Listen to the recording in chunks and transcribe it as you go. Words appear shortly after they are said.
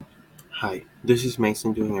Hi, this is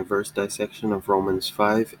Mason doing a verse dissection of Romans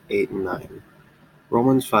 5, 8, and 9.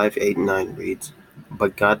 Romans 5, 8, and 9 reads,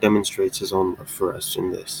 "But God demonstrates his own love for us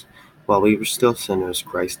in this: while we were still sinners,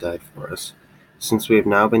 Christ died for us. Since we have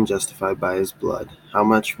now been justified by his blood, how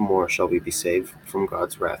much more shall we be saved from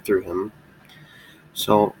God's wrath through him?"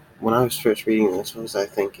 So, when I was first reading this, what was I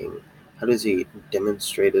thinking? How does he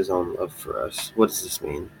demonstrate his own love for us? What does this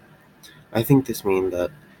mean? I think this means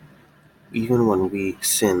that even when we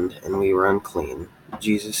sinned and we were unclean,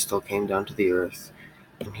 Jesus still came down to the earth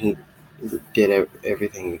and he did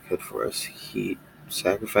everything he could for us. He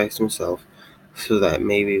sacrificed himself so that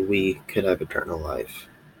maybe we could have eternal life.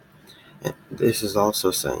 And this is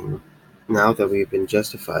also saying, now that we've been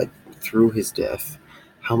justified through his death,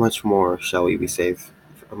 how much more shall we be saved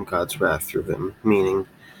from God's wrath through him? Meaning,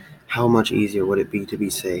 how much easier would it be to be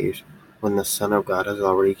saved when the Son of God has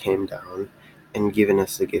already came down and given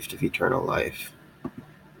us the gift of eternal life?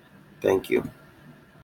 Thank you.